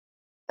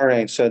All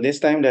right, so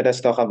this time let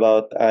us talk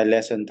about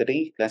lesson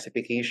 3,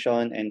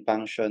 classification and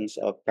functions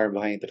of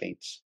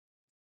carbohydrates.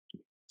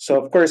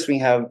 So of course we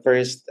have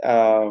first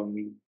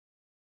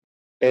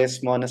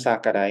is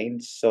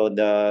monosaccharides, so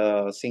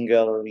the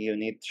single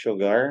unit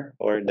sugar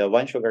or the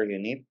one sugar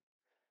unit.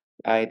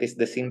 It is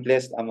the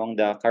simplest among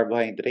the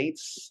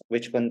carbohydrates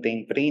which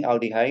contain free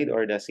aldehyde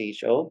or the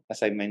CHO,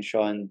 as I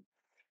mentioned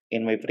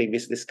in my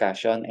previous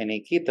discussion, and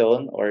a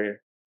ketone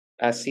or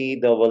a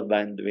C double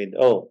bond with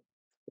O.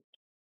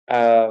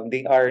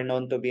 They are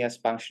known to be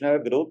as functional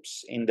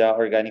groups in the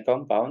organic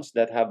compounds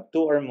that have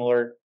two or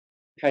more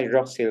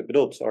hydroxyl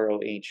groups or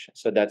OH.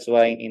 So that's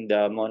why in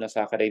the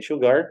monosaccharide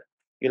sugar,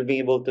 you'll be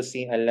able to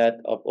see a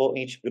lot of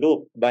OH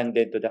group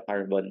bonded to the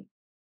carbon.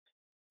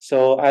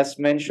 So as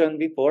mentioned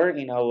before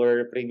in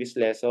our previous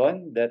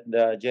lesson, that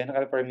the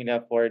general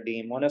formula for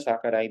the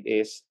monosaccharide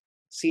is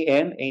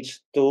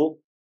CnH2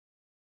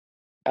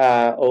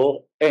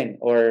 ON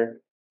or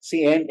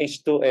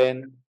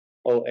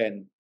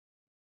CnH2nOn.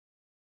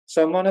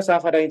 So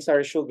monosaccharides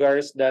are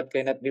sugars that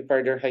cannot be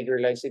further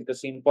hydrolyzed into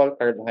simple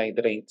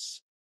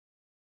carbohydrates.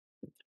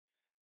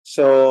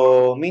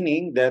 So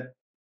meaning that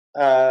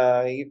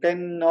you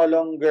can no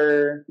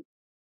longer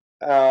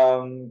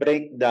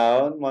break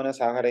down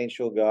monosaccharide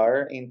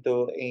sugar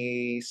into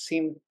a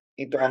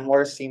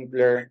more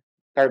simpler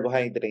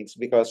carbohydrates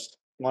because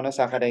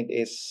monosaccharide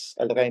is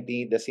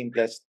already the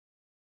simplest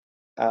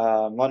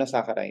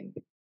monosaccharide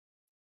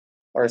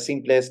or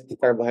simplest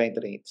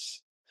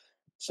carbohydrates.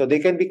 So they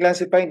can be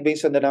classified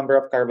based on the number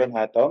of carbon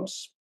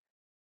atoms.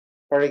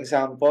 For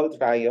example,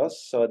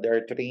 triose, so there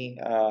are three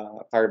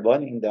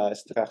carbon in the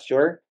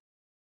structure.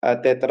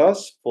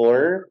 Tetros,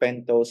 4,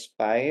 pentose,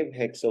 5,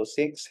 hexose,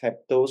 6,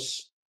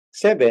 heptose,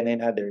 7,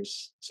 and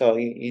others. So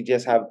you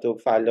just have to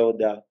follow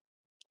the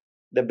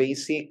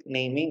basic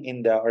naming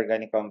in the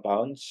organic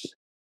compounds,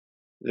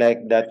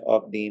 like that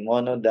of the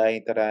mono,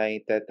 di,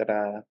 tri,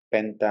 tetra,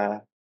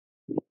 penta,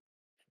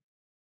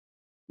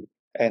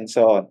 and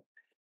so on.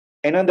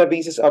 And on the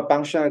basis of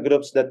functional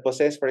groups that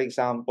possess, for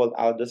example,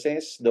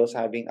 aldoses, those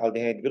having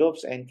aldehyde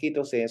groups, and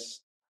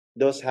ketoses,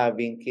 those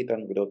having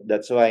ketone group.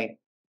 That's why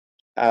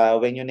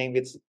when you name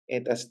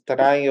it as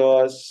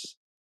triose,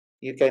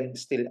 you can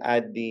still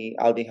add the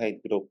aldehyde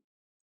group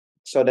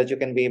so that you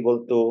can be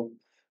able to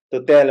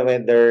tell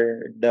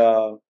whether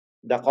the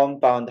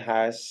compound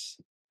has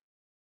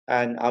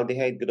an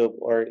aldehyde group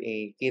or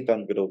a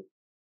ketone group.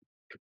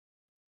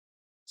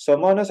 So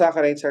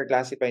monosaccharides are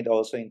classified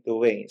also in two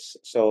ways.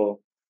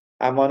 So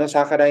a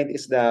monosaccharide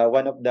is the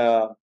one of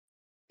the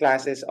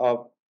classes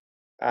of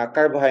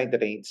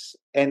carbohydrates,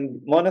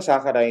 and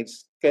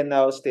monosaccharides can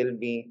now still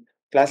be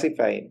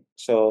classified.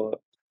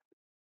 So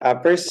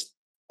first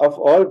of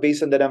all,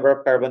 based on the number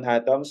of carbon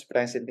atoms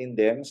present in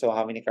them, so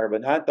how many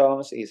carbon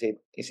atoms? Is it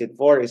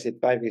 4? Is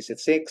it 5? Is it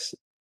 6?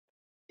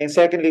 And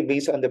secondly,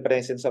 based on the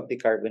presence of the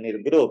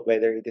carbonyl group,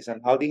 whether it is an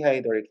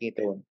aldehyde or a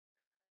ketone.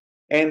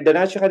 And the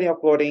naturally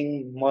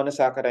occurring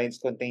monosaccharides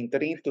contain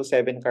 3 to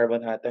 7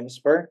 carbon atoms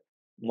per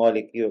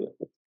molecule.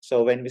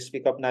 So when we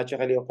speak of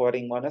naturally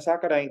occurring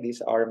monosaccharide,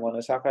 these are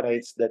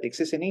monosaccharides that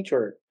exist in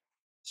nature.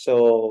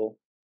 So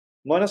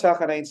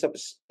monosaccharides of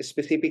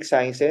specific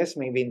sizes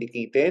may be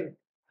indicated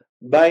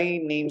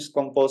by names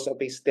composed of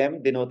a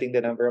stem denoting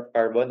the number of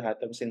carbon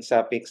atoms in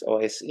suffix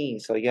OSE.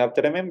 So you have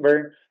to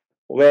remember,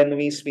 when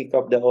we speak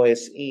of the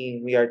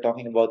OSE, we are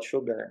talking about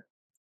sugar.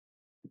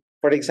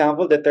 For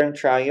example, the term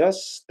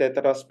triose,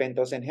 tetros,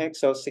 pentose, and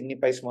hexose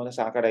signifies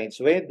monosaccharides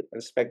with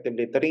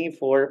respectively 3,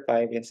 4,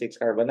 5, and 6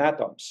 carbon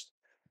atoms.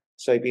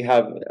 So if you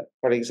have,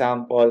 for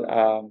example,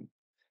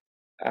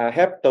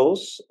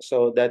 heptose,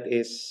 so that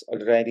is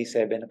already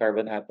 7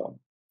 carbon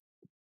atom.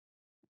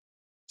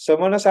 So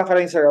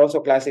monosaccharides are also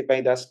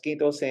classified as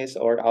ketoses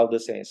or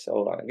aldoses.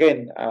 So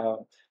again,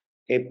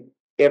 if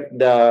if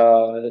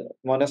the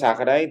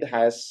monosaccharide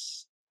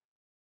has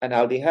an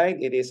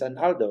aldehyde, it is an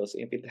aldose.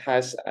 If it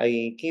has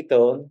a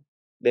ketone,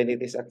 then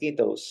it is a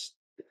ketose.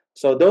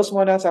 So those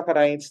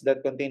monosaccharides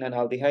that contain an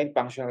aldehyde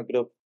functional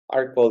group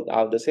are called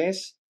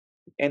aldoses,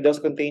 and those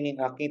containing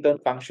a ketone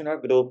functional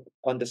group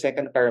on the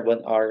second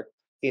carbon are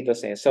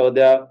ketoses. So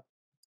the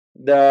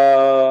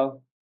the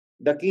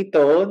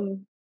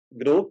ketone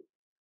group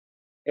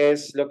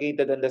is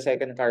located on the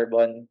second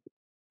carbon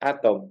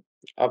atom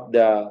of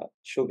the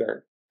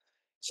sugar.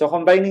 So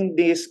combining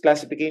these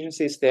classification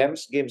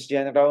systems gives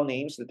general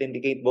names that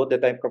indicate with both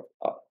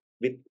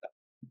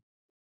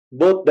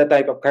the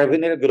type of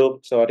carbonyl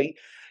group,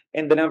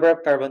 and the number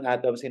of carbon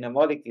atoms in a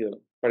molecule.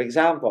 For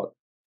example,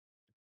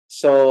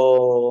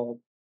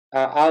 so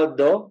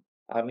aldo,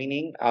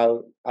 meaning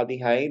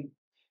aldehyde,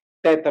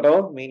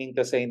 tetro, meaning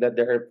to say that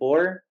there are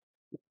 4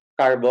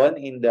 carbon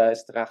in the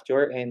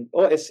structure, and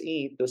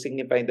OSE to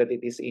signify that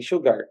it is a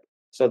sugar.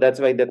 So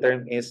that's why the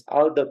term is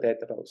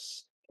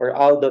aldotetros or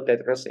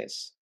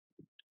aldotetroses.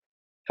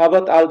 How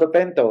about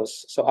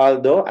aldopentose? So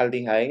aldo,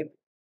 aldehyde,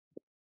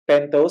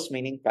 pentose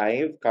meaning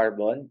 5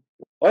 carbon,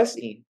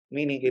 OSE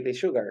meaning it is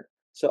sugar.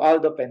 So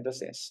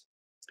aldopentoses.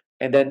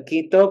 And then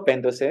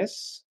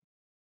ketopentoses,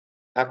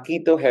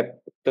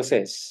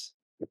 ketoheptoses.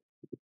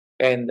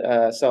 and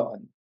so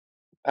on.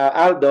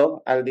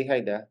 Aldo,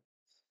 aldehyde,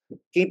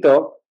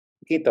 keto,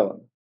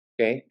 ketone,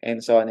 okay,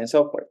 and so on and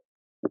so forth.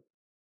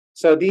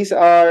 So this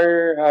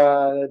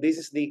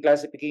is the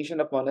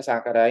classification of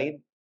monosaccharide.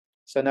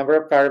 So number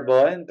of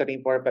carbon,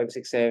 3, 4, 5,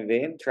 6,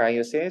 7,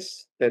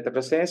 trioses,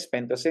 tetroses,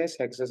 pentoses,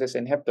 hexoses,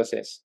 and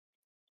heptoses.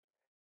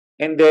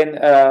 And then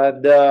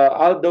the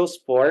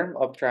aldose form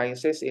of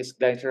trioses is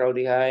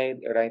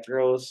glyceraldehyde,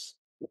 erythrose.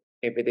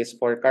 If it is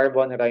 4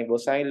 carbon,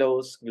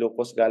 ribosylose,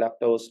 glucose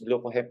galactose,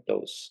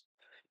 glucoheptose.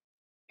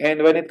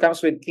 And when it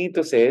comes with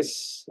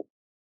ketoses,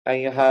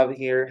 you have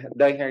here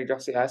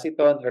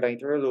dihydroxyacetone,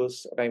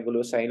 erythrolose,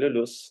 ribulose,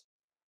 cellulose,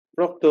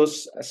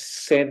 fructose,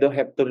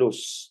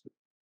 pseudoheptulose.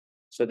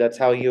 So that's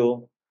how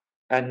you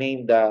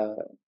name the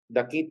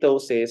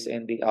ketoses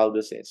and the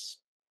aldoses.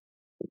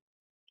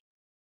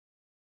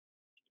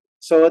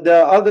 So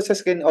the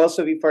aldoses can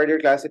also be further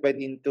classified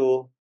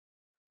into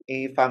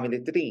a family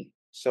tree.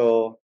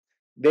 So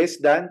this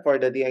done for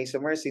the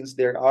diisomer since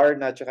there are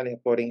naturally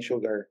occurring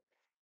sugar.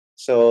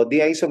 So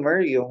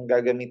diisomer yung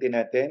gagamitin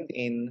natin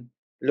in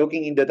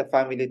looking into the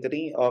family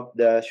tree of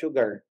the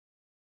sugar.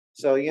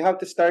 So you have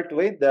to start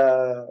with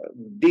the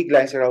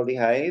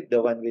diglyceraldehyde,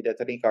 the one with the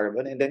 3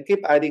 carbon, and then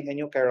keep adding a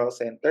new chiral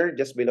center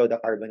just below the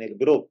carbonyl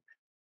group.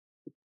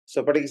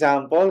 So for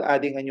example,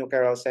 adding a new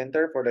chiral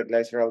center for the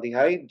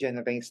glyceraldehyde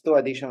generates 2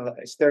 additional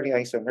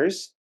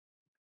stereoisomers,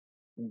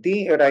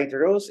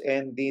 D-erythrose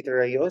and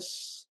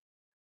D-triose,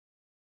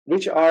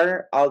 which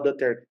are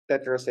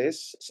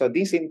aldotetroses. So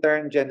these in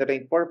turn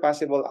generate 4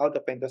 possible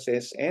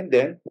aldopentoses and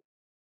then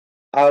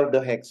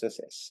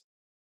aldohexoses.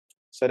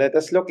 So let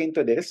us look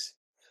into this.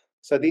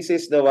 So this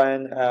is the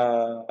one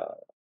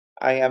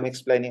I am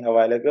explaining a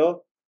while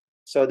ago.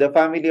 So the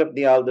family of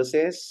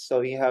dealdoses, so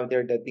we have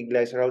there the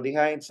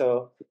diglyceraldehyde.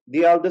 So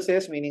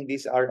dealdoses meaning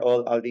these are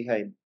all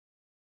aldehyde.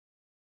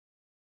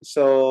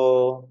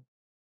 So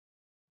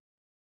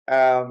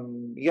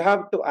you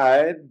have to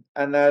add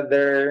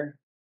another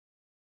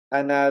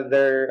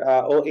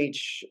OH,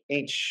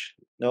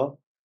 no?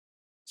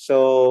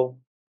 So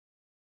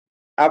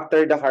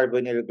after the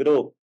carbonyl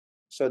group.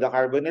 So the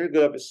carbonyl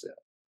group is,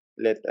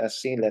 let us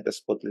see, let us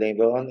put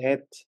label on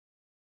it.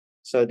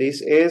 So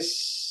this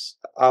is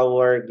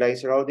our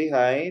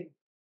glyceraldehyde,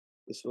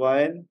 this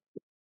one.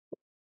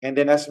 And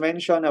then as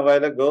mentioned a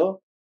while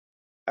ago,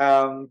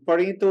 for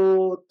you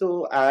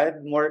to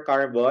add more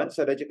carbon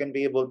so that you can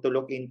be able to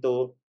look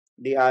into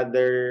the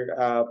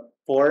other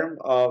form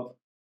of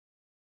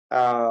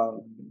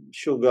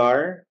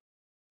sugar.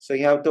 So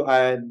you have to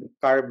add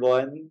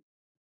carbon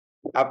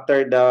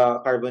after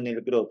the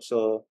carbonyl group.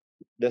 So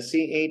the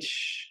CH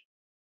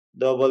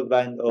double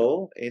bond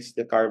O is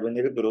the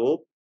carbonyl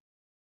group.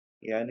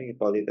 Yan, you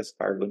call it as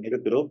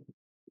carbonyl group.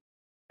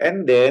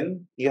 And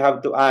then you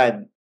have to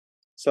add.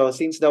 So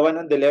since the one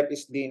on the left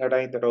is the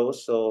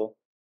erythrose, so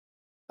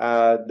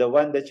the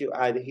one that you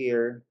add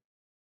here,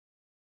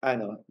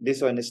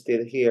 this one is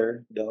still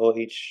here. The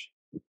OH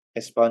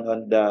is found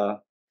on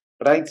the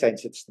right side,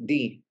 so it's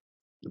D.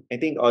 I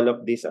think all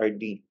of these are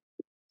D.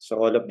 So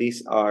all of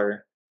these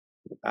are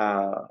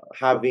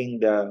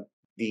having the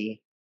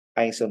D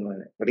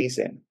isomer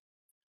reason.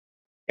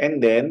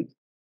 And then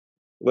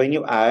when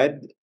you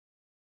add,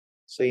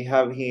 so you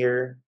have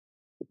here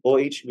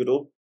OH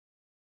group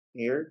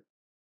here,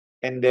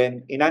 and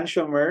then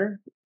enantiomer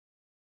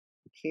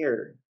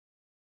here.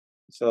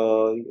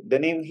 So the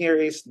name here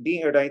is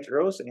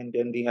D-erythrose, and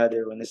then the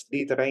other one is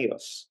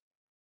D-triose.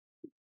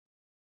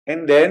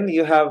 And then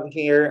you have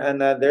here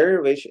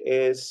another, which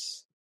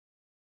is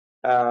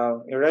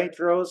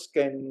erythrose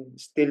can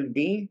still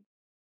be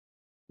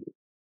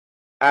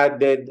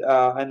added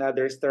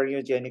another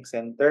stereogenic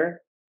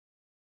center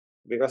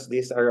because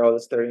these are all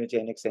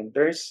stereogenic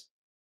centers.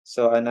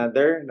 So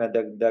another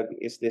nadagdag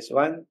is this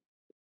one,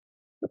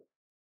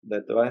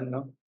 that one,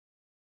 no?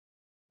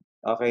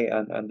 Okay,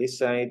 on this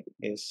side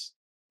is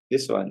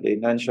this one, the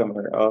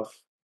enantiomer of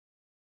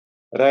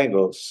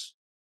ribose.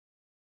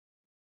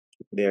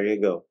 There you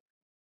go.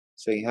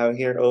 So you have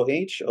here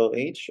OH,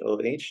 OH,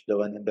 OH, the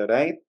one on the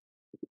right.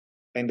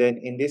 And then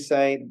in this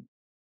side,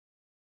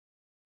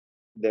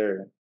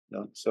 there.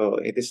 No? So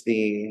it is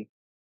the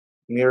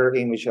mirror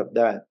image of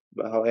that.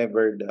 But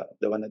however,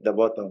 the one at the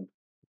bottom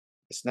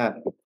is not.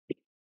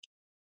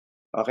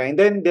 Okay,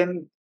 and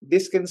then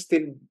this can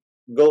still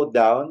go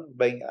down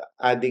by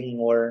adding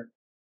more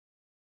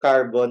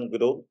carbon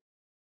group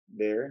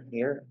there,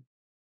 here.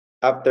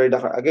 After the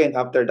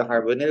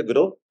carbonyl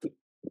group.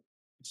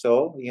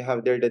 So you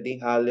have there the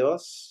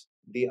D-allose,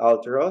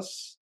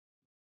 D-ultrose,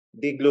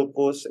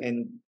 D-glucose,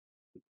 and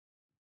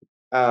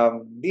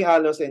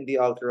D-allose and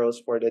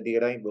D-ultrose for the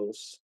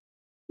D-ribose.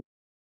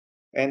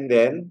 And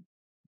then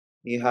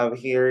you have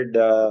here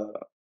the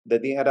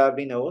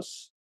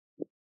D-arabinose.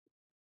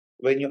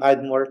 When you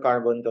add more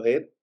carbon to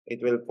it,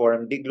 it will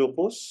form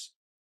D-glucose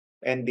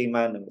and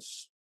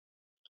D-mannose.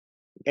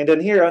 And then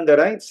here on the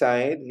right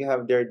side, you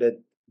have there the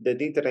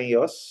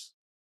D-triose.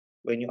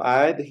 When you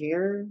add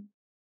here,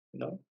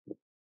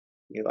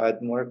 you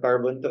add more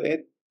carbon to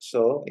it,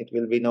 so it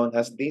will be known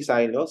as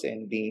D-xylose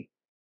and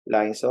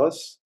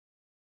lysos.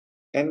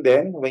 And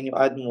then when you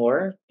add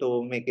more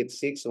to make it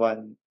 6,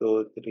 1,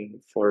 2, 3,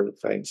 4,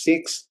 5,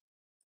 6,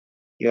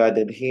 you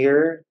added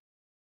here,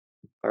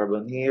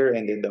 carbon here,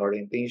 and then the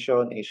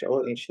orientation,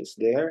 HOH is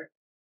there.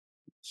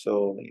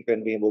 So you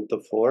can be able to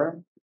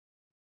form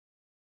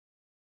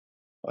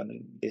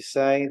on this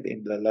side,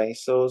 in the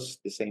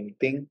lysos, the same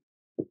thing.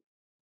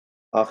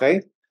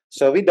 Okay?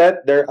 So with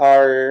that, there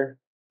are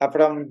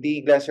from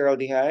the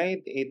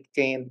glyceraldehyde, it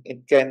can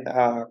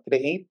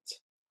create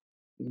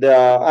the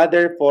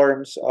other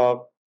forms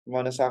of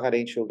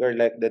monosaccharide sugar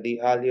like the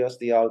D-allose,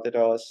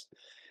 D-aldose,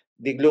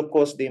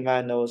 D-glucose,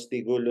 D-mannose,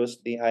 D-glucose,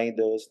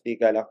 D-iodose,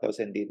 D-galactose,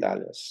 and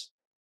D-talose.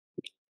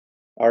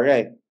 All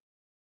right.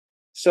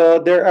 So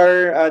there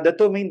are the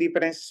two main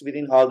differences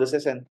between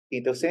aldoses and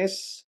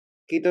ketoses.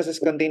 Ketoses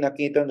contain a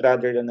ketone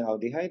rather than an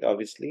aldehyde,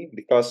 obviously,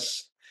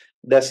 because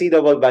the C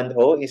double bond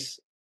O is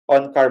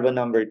on carbon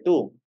number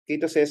 2.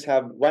 Ketoses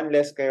have one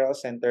less chiral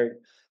center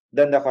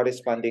than the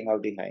corresponding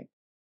aldehyde.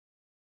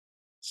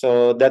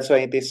 So that's why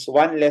it is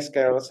one less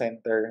chiral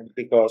center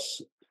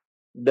because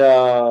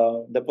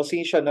the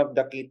position of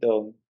the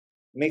ketone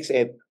makes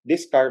it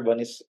this carbon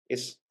is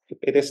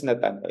it is not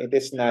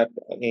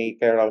a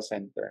chiral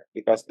center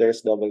because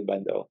there's double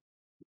bond O.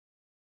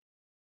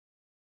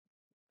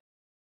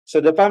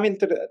 So the family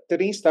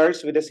tree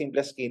starts with the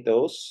simplest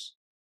ketose,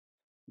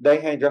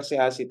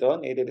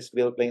 dihydroxyacetone. It is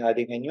built by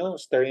adding a new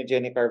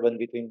stereogenic carbon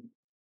between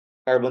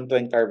carbon 2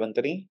 and carbon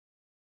 3.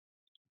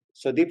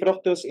 So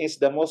D-fructose is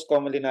the most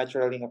commonly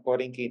naturally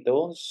occurring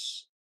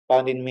ketones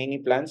found in many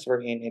plants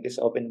wherein it is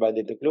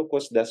open-bodied to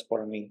glucose, thus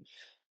forming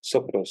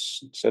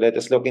sucrose. So let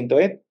us look into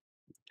it.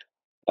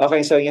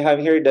 Okay, so you have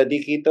here the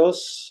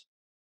D-ketose.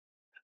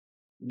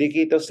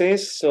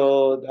 D-ketoses,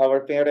 so our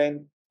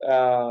parent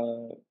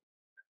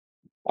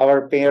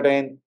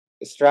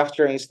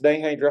structure is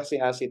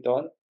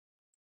dihydroxyacetone.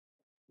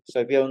 So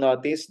if you'll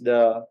notice,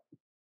 the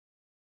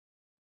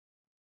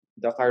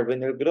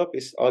carbonyl group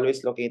is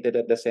always located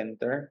at the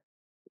center,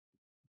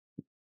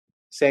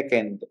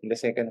 in the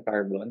second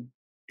carbon.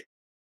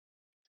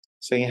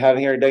 So you have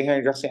here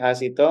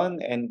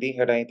dihydroxyacetone and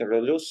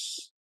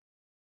D-erythrolose.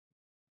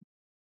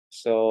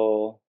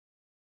 So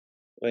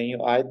when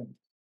you add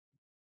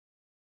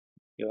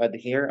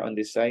here on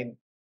this side.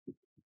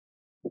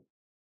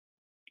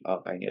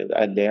 Okay, you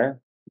add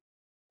there.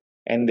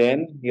 And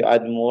then you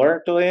add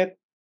more to it.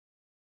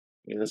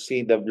 You'll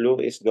see the blue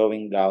is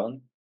going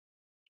down.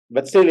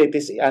 But still it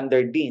is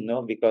under D,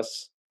 no?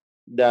 Because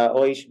the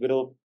OH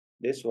group,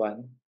 this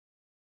one,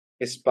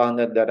 is found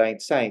at the right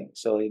side.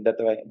 So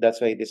that's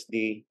why it is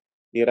the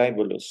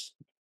ribulose.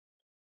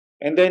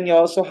 And then you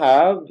also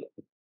have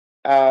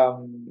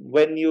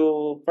when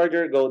you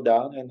further go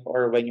down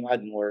or when you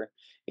add more,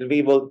 you'll be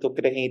able to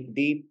create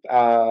deep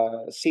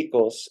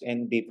secose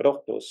and deep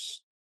fructose.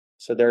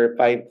 So there are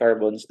 5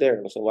 carbons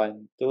there. So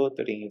 1, 2,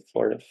 3,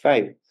 4,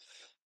 5.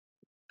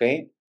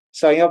 Okay.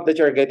 So I hope that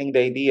you're getting the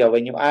idea.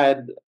 When you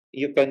add,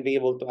 you can be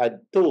able to add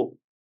 2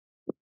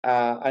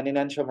 an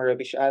enantiomer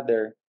of each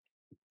other.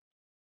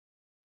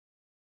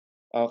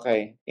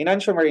 Okay.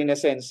 Enantiomer in a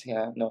sense,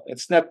 yeah. No,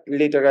 it's not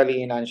literally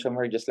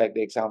enantiomer just like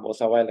the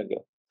examples a while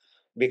ago.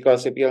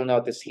 Because if you'll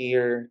notice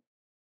here,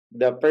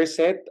 the per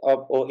set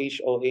of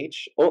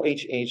OHH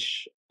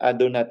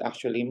do not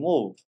actually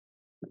move.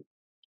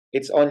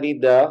 It's only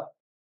the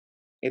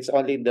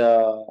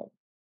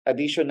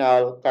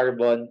additional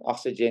carbon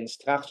oxygen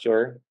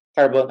structure,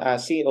 carbon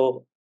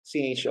CHO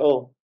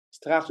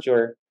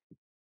structure,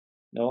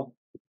 no,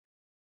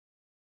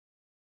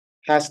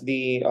 has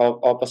the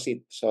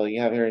opposite. So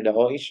you have here the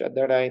OH at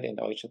the right and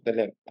OH at the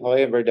left.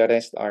 However, the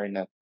rest are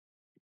not.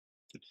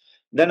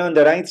 Then on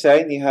the right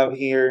side, you have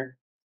here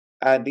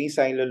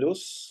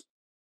D-cellulose,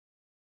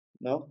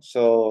 no.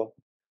 So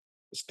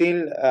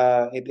still,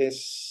 it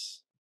is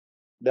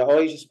the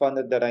OH is found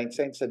at the right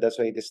side, so that's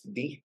why it is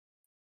D.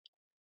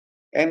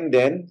 And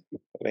then,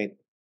 wait,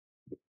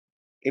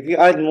 if you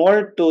add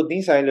more to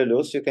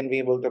D-cellulose, you can be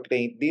able to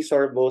create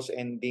D-sorbose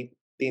and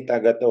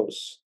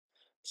D-tagatose.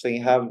 So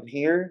you have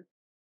here,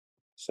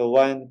 so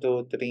 1,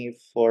 2, 3,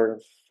 4,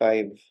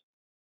 5,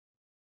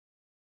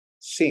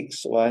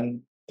 6.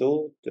 1,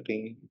 2,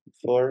 3,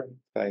 4,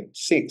 5,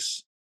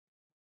 6.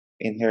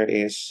 In here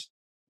is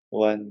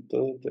 1,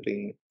 2,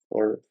 3,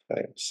 4,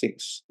 5,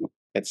 6.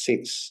 That's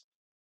 6.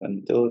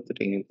 1, 2,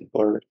 3,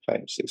 4,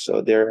 5, 6.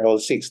 So they're all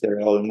 6.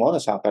 They're all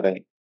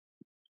monosaccharide.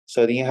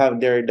 So you have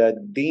there the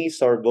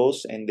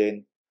D-sorbose and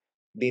then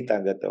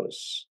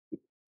D-tagatose.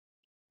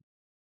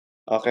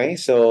 Okay,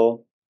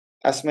 so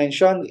as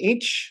mentioned,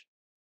 each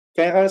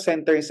chiral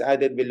center is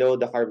added below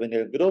the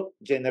carbonyl group,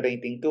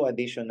 generating 2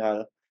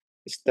 additional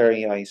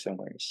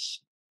stereoisomers.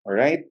 All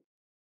right.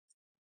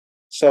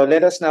 So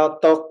let us now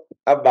talk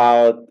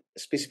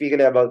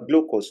specifically about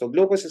glucose. So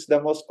glucose is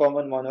the most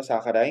common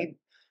monosaccharide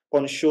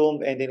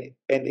consumed and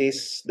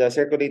is the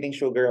circulating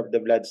sugar of the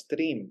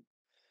bloodstream.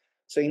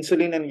 So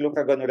insulin and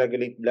glucagon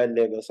regulate blood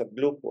levels of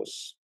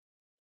glucose.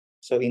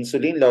 So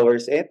insulin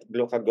lowers it,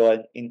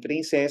 glucagon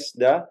increases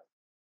the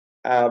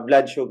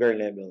blood sugar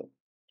level.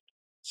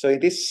 So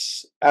it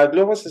is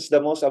glucose is the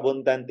most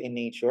abundant in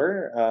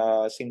nature,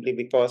 simply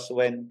because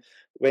when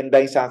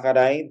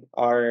disaccharide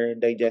are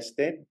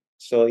digested,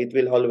 so it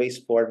will always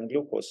form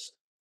glucose.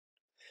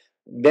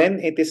 Then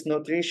it is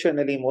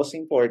nutritionally most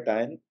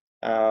important,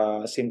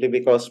 simply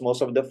because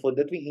most of the food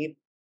that we eat,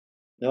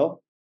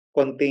 no,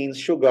 contains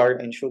sugar,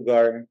 and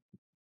sugar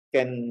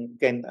can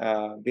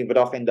be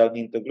broken down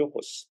into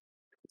glucose.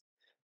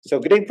 So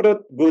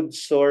grapefruit, good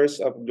source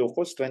of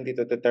glucose, 20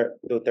 to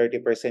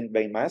 30%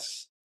 by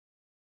mass.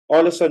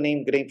 Also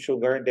named grape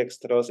sugar,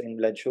 dextrose, and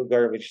blood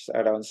sugar, which is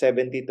around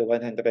 70 to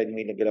 100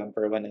 milligram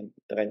per 100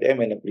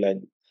 ml of blood.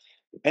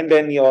 And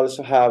then you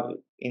also have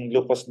in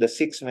glucose the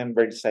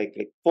six-membered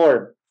cyclic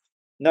form.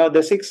 Now,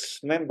 the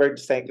six-membered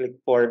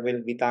cyclic form will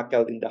be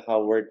tackled in the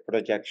Howard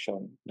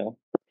projection. No?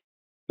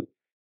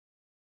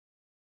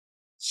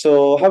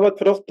 So how about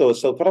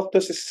fructose? So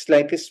fructose is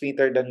slightly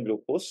sweeter than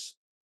glucose.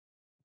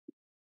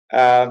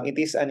 It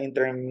is an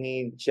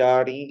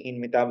intermediary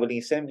in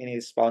metabolism and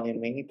is found in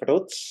many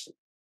fruits.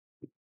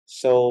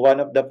 So one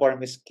of the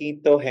form is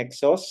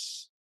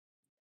ketohexose,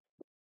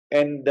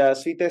 and the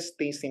sweetest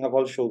tasting of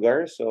all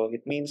sugar. So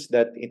it means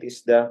that it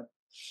is the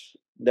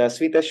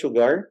sweetest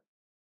sugar,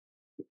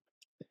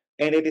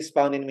 and it is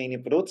found in many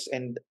fruits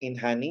and in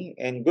honey,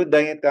 and good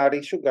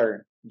dietary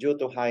sugar due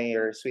to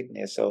higher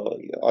sweetness. So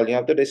all you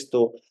have to do is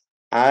to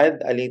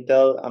add a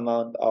little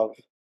amount of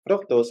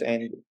fructose,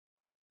 and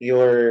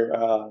your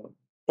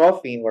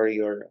coffee or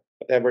your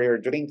whatever you're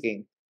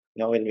drinking,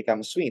 will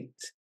become sweet.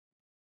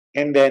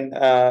 And then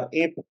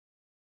if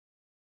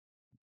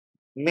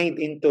made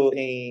into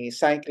a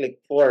cyclic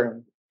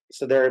form,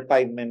 so there are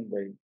five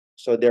membered.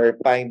 So there are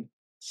five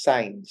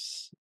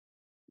sides.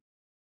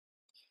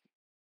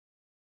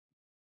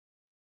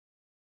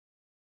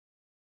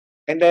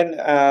 And then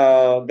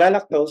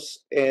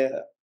galactose,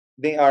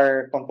 they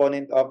are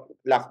component of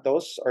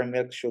lactose or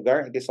milk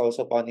sugar. It is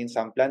also found in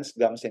some plants,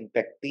 gums, and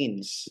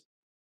pectins.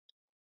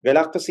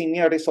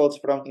 Galactosemia results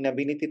from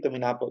inability to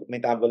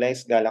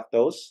metabolize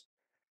galactose.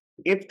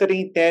 If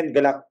treated,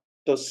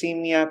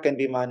 galactosemia can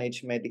be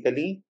managed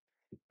medically.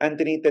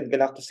 Untreated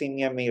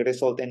galactosemia may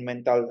result in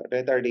mental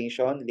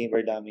retardation,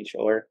 liver damage,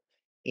 or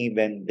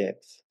even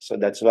death. So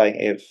that's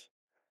why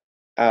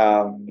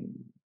um,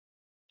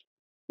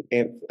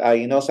 if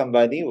you know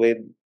somebody with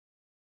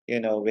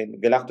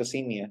with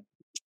galactosemia,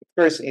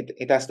 first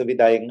it has to be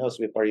diagnosed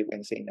before you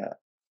can say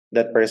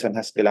that person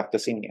has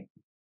galactosemia.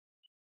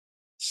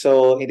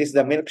 So it is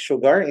the milk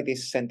sugar. It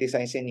is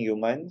synthesized in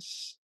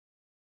humans.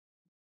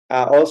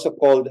 Also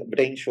called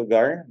brain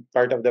sugar,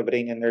 part of the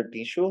brain and nerve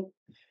tissue,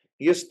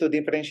 used to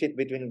differentiate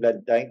between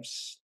blood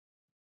types.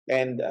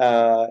 And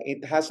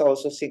it has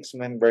also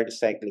six-membered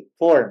cyclic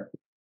form.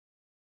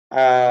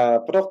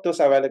 Fructose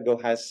a while ago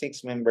has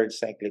six-membered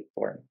cyclic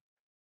form.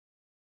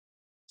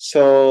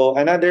 So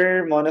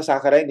another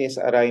monosaccharide is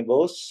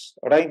ribose.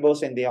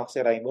 Ribose and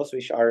deoxyribose,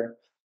 which are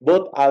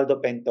both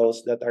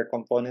aldopentose that are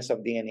components of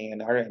DNA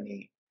and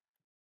RNA.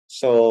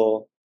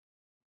 So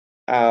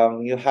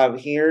you have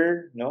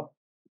here,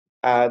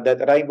 that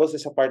ribose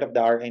is a part of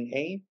the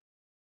RNA,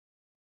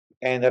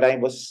 and the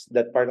ribose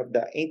that part of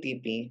the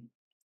ATP.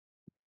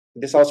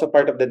 It is also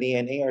part of the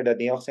DNA or the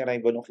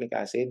deoxyribonucleic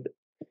acid.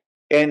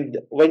 And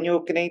when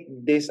you create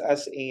this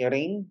as a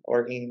ring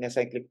or in a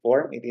cyclic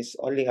form, it is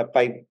only a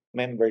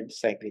five-membered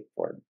cyclic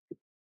form.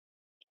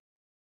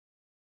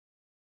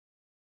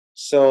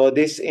 So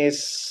this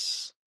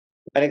is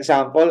an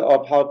example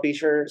of how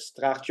Fisher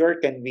structure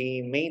can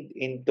be made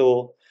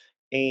into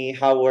a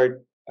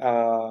Howard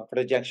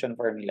projection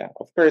formula.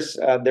 Of course,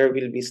 there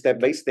will be step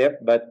by step,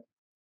 but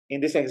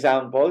in this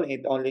example,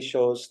 it only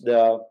shows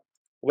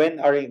when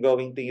are you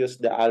going to use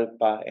the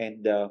alpha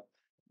and the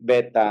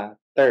beta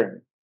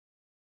term.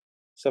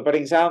 So for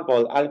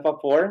example, alpha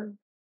form,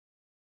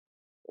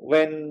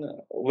 when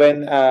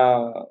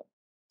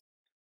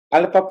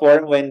alpha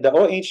form, when the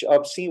OH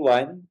of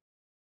C1,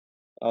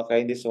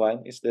 okay, this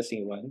one is the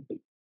C1,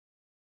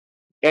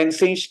 and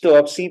CH2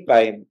 of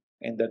C5,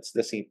 and that's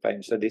the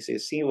C5. So this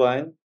is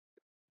C1,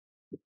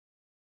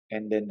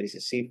 and then this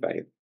is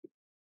C5.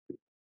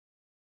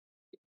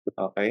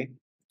 Okay.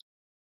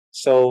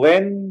 So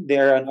when they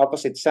are on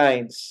opposite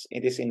sides,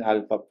 it is in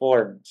alpha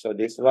form. So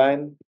this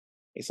one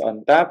is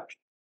on top,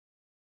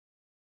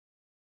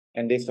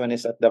 and this one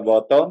is at the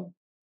bottom.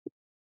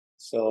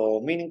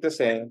 So meaning to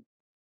say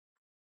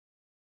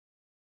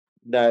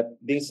that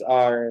this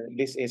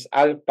is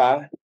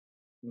alpha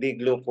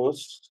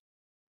D-glucose,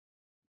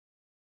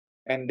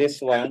 and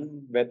this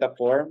one beta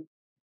form,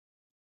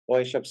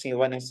 OH of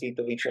C1 and C2,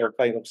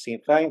 HR5 of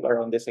C5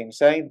 are on the same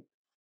side.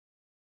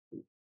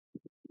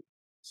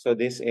 So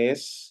this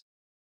is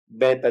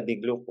beta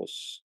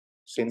D-glucose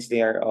since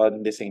they are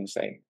on the same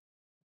side.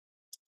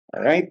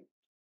 All right?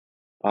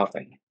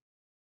 Okay.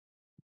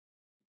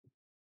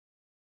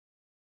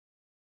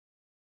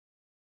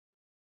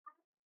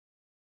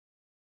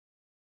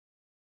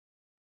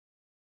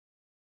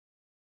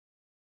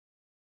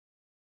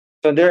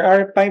 So there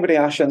are five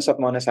reactions of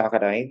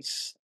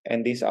monosaccharides,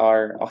 and these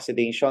are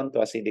oxidation to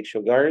acidic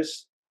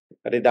sugars,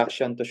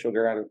 reduction to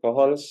sugar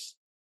alcohols,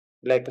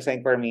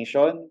 glycoside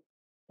formation,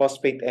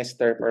 phosphate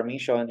ester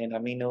formation, and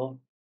amino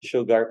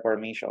sugar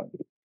formation.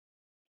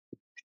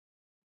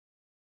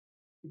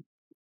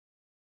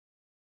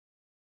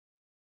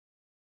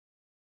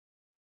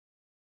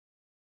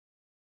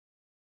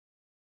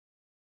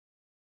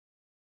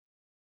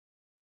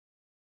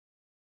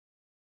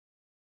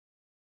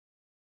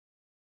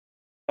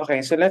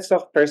 Okay, so let's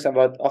talk first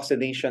about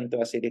oxidation to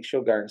acidic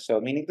sugar.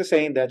 So meaning to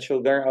say that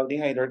sugar,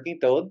 aldehyde, or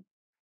ketone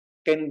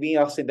can be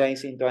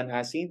oxidized into an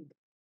acid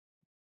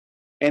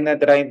and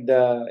drive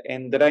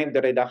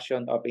the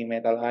reduction of a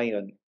metal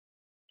ion.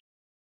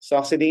 So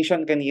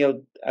oxidation can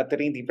yield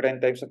three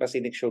different types of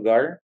acidic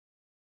sugar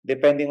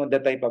depending on the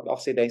type of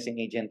oxidizing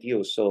agent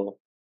used. So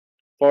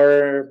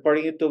for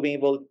you to be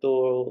able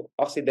to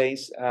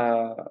oxidize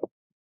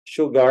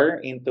sugar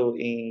into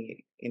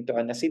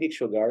an acidic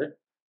sugar,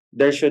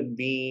 there should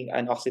be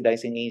an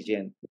oxidizing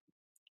agent.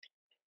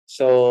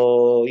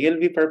 So you'll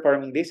be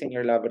performing this in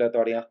your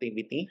laboratory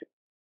activity.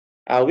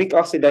 Weak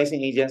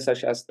oxidizing agents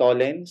such as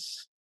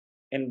toluenes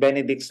and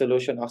Benedict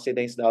solution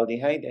oxidize the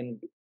aldehyde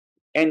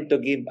and to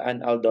give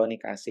an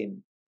aldonic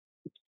acid.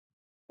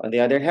 On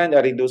the other hand,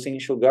 a reducing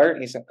sugar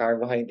is a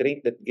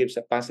carbohydrate that gives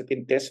a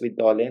positive test with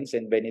toluenes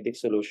and Benedict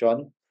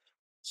solution.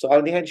 So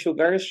aldehyde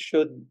sugars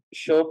should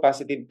show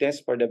positive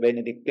test for the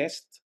Benedict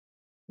test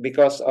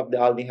because of the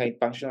aldehyde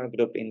functional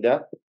group in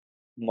the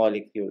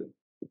molecule.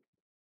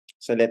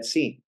 So let's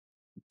see.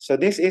 So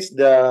this is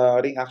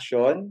the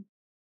reaction,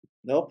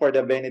 no, for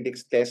the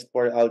Benedict's test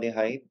for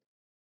aldehyde.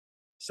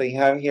 So you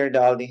have here the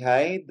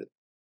aldehyde.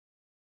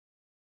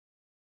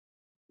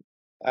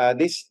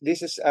 This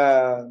is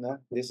no,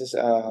 this is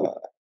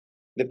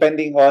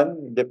depending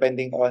on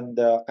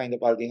the kind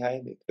of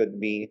aldehyde. It could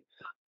be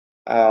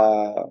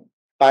uh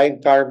 5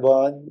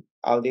 carbon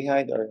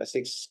aldehyde or a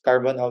 6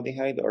 carbon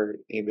aldehyde or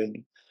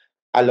even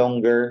a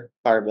longer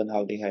carbon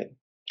aldehyde.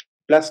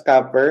 Plus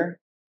copper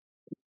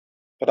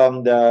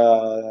from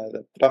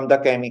the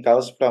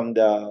chemicals from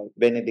the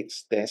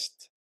Benedict's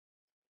test.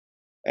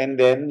 And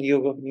then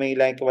you may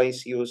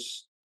likewise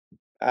use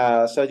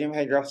sodium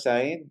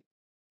hydroxide,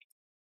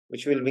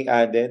 which will be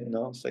added,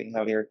 no? So you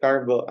have your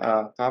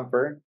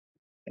copper,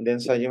 and then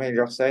sodium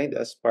hydroxide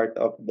as part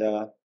of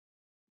the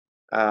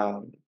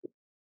um,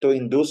 to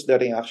induce the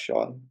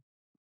reaction.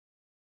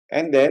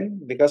 And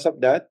then because of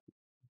that,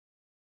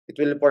 it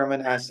will form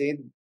an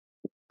acid.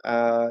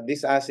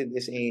 This acid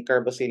is a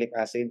carboxylic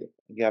acid.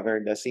 You have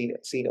heard the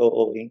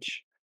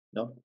COOH,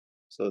 no?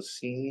 So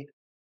COOH.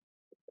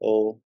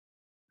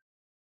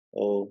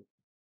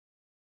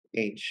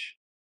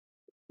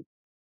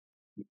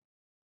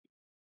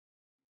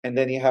 And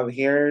then you have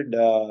here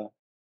the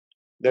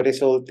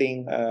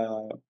resulting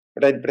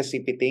red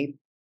precipitate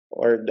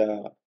or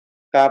the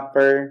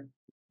copper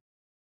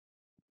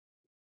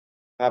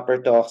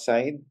copper to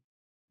oxide,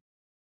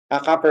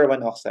 copper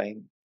 1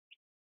 oxide,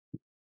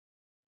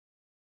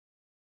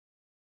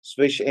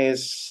 which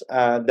is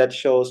that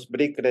shows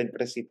brick red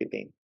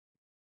precipitate.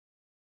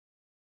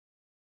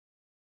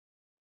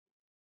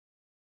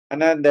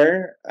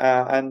 Another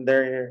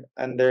under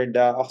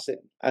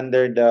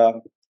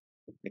the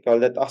we call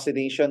that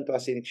oxidation to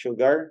acidic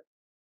sugar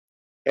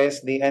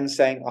is the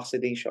enzyme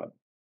oxidation.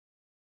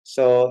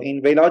 So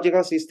in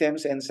biological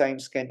systems,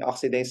 enzymes can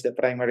oxidize the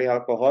primary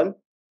alcohol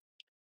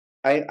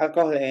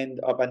end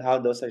of an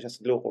aldose such as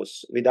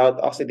glucose without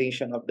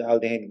oxidation of the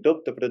aldehyde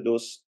group to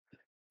produce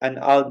an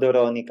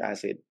aldoronic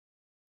acid.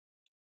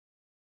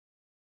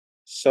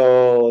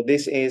 So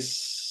this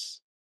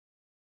is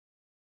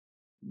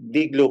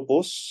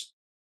D-glucose,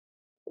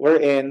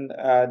 wherein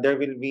there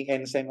will be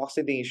enzyme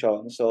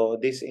oxidation. So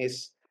this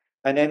is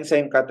an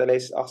enzyme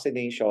catalyzed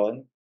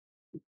oxidation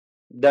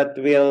that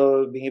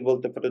will be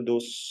able to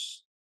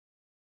produce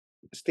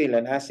still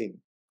an acid.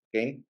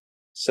 Okay.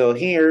 So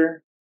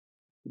here,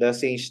 the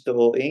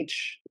CH2OH,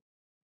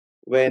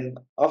 when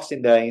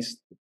oxidized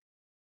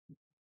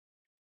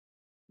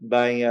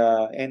by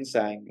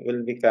enzyme,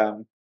 will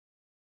become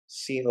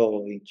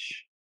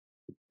COOH.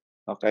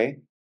 Okay.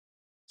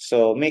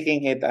 So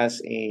making it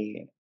as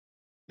an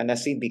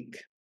acidic,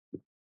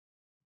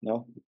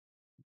 no?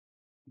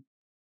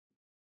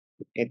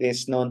 It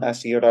is known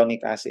as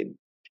uronic acid.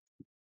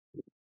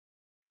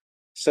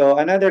 So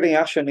another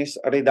reaction is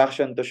a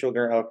reduction to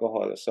sugar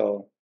alcohol.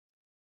 So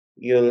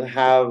you'll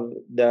have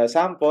the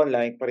sample,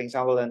 like for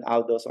example, an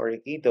aldose or a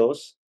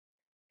ketose,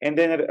 and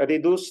then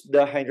reduce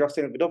the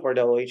hydroxyl group or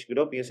the OH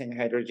group using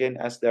hydrogen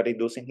as the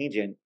reducing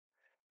agent.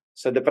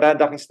 So the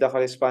product is the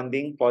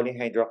corresponding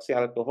polyhydroxy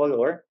alcohol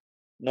or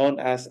known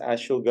as a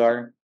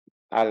sugar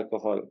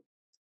alcohol.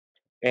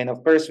 And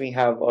of course, we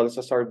have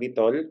also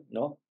sorbitol,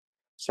 no?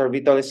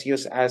 Sorbitol is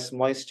used as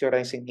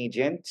moisturizing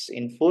agents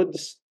in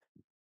foods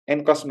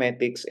and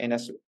cosmetics and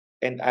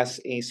as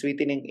a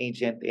sweetening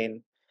agent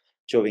in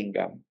chewing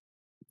gum.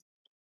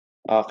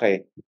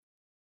 Okay.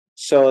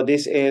 So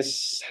this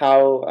is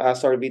how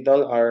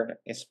sorbitol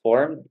is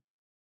formed.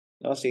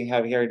 No? So you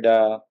have here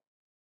the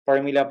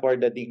formula for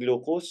the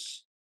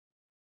D-glucose.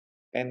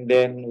 And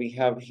then we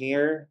have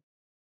here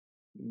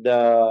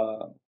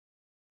the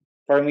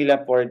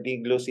formula for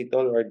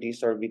D-glucitol or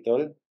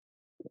D-sorbitol.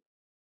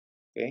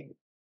 Okay.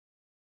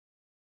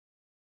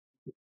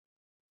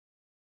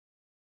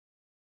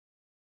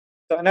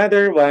 So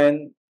another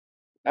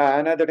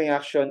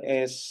reaction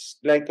is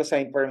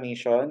glycoside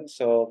formation.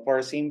 So for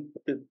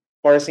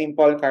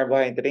simple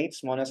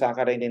carbohydrates,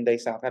 monosaccharide and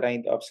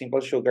disaccharide of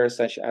simple sugars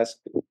such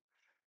as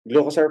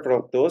glucose or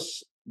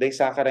fructose,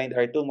 disaccharide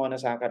are two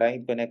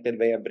monosaccharide connected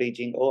by a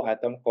bridging O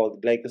atom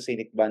called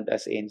glycosidic bond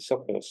as in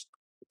sucrose.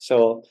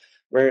 So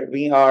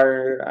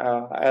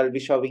I'll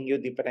be showing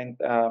you different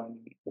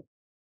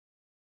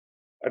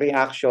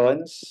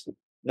reactions,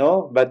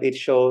 no, but it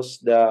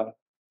shows the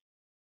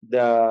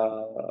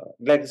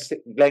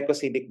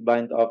glycosidic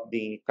bond of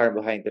the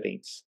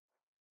carbohydrates.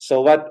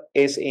 So what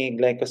is a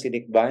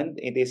glycosidic bond?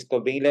 It is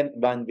covalent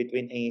bond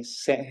between a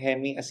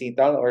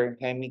hemiacetal or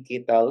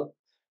hemiketal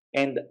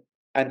and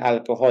an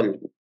alcohol.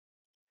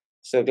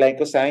 So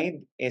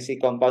glycoside is a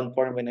compound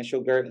formed when a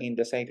sugar in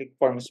the cyclic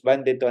form is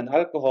bonded to an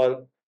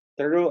alcohol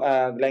through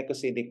a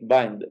glycosidic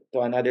bond to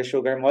another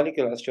sugar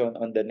molecule as shown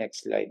on the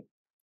next slide.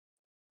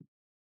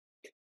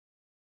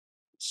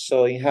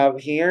 So you have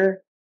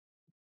here,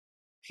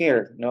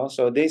 no?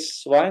 So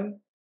this one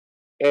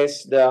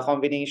is the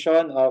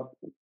combination of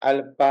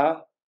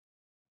alpha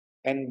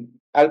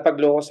alpha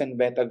glucose and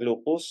beta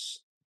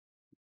glucose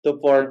to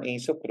form a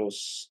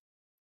sucrose.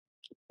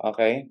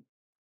 Okay?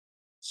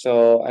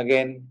 So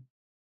again,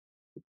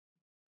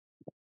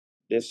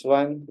 this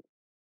one,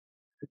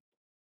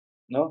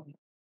 no?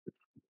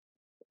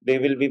 They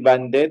will be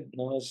bonded,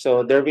 no?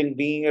 So there will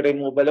be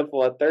removal of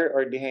water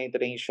or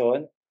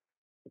dehydration,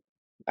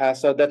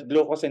 so that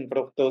glucose and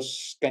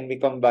fructose can be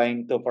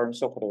combined to form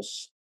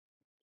sucrose.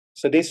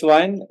 So this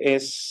one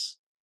is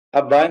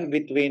a bond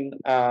between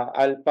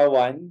alpha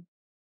 1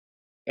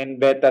 and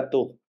beta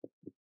 2,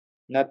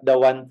 not the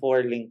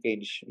 1,4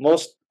 linkage.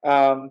 Most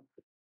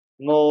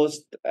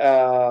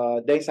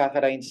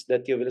disaccharides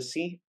that you will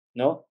see,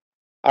 no,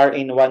 are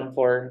in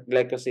 1,4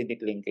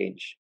 glycosidic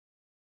linkage.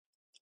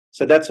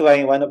 So that's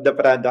why one of the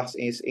products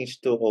is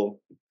H2O,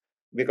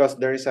 because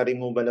there is a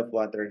removal of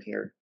water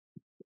here.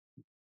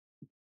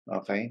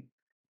 Okay.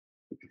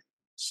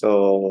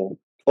 So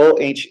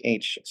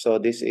OHH. So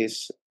this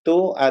is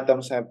two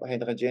atoms of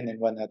hydrogen and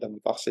one atom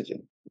of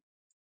oxygen.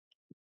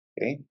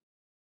 Okay.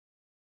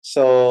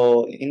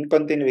 So in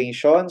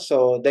continuation,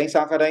 so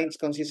disaccharides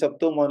consist of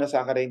two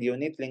monosaccharide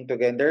units linked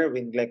together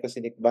with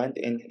glycosidic bond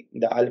in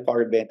the alpha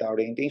or beta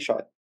orientation.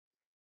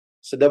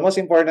 So the most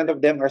important of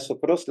them are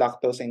sucrose,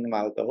 lactose, and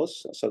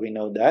maltose. So we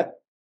know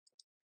that.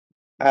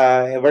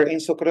 Wherein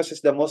sucrose is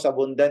the most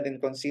abundant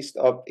and consists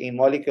of a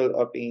molecule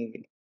of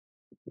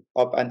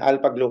an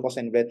alpha glucose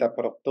and beta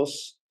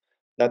fructose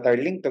that are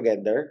linked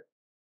together.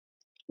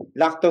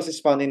 Lactose is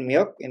found in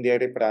milk and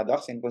dairy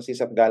products and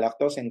consists of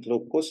galactose and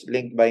glucose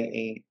linked by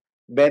a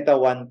beta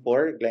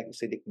 1,4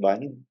 glycosidic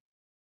bond.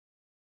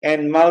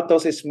 And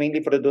maltose is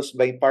mainly produced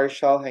by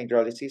partial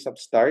hydrolysis of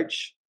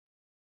starch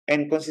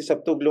and consists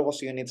of two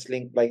glucose units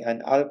linked by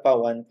an alpha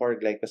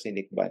 1,4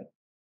 glycosidic bond.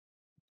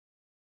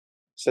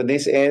 So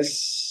this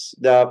is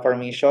the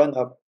formation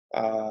of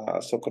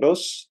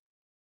sucrose.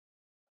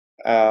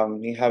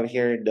 We have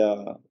here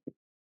the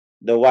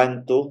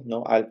 1,2,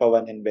 no, alpha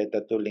 1 and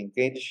beta 2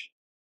 linkage.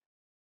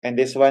 And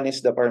this one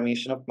is the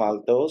formation of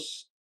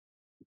maltose.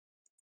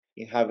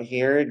 You have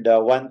here the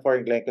 1,4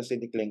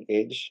 glycosidic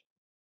linkage.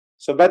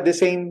 So but the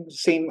same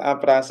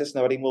process,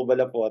 no,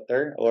 removal of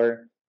water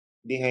or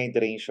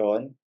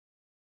dehydration.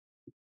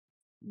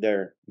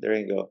 There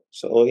you go.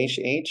 So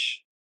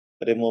OHH,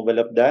 removal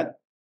of that.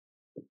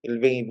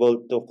 You'll be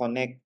able to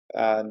connect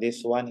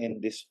this one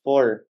and this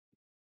 4.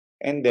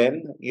 And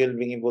then you'll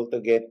be able to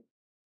get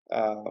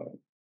uh,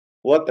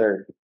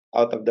 water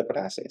out of the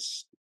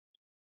process.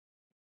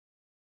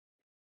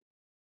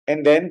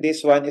 And then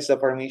this one is the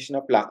formation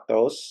of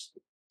lactose.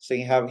 So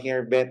you have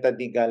here beta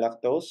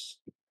D-galactose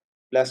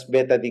plus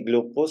beta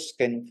D-glucose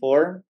can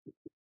form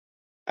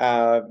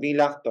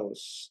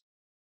B-lactose.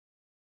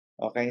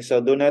 Okay, so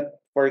do not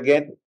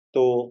forget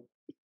to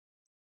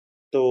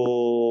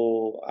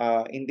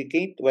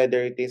indicate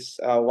whether it is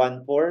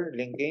 1,4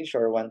 linkage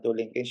or 1,2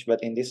 linkage.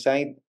 But in this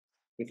side,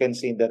 you can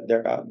see that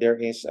there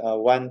is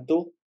 1,2,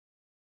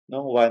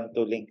 no,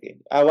 1,2 linkage,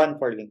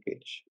 1,4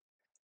 linkage.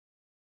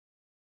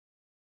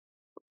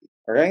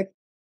 All right.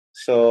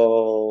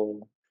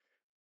 So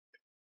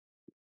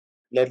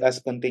let us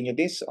continue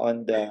this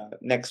on the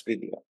next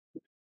video.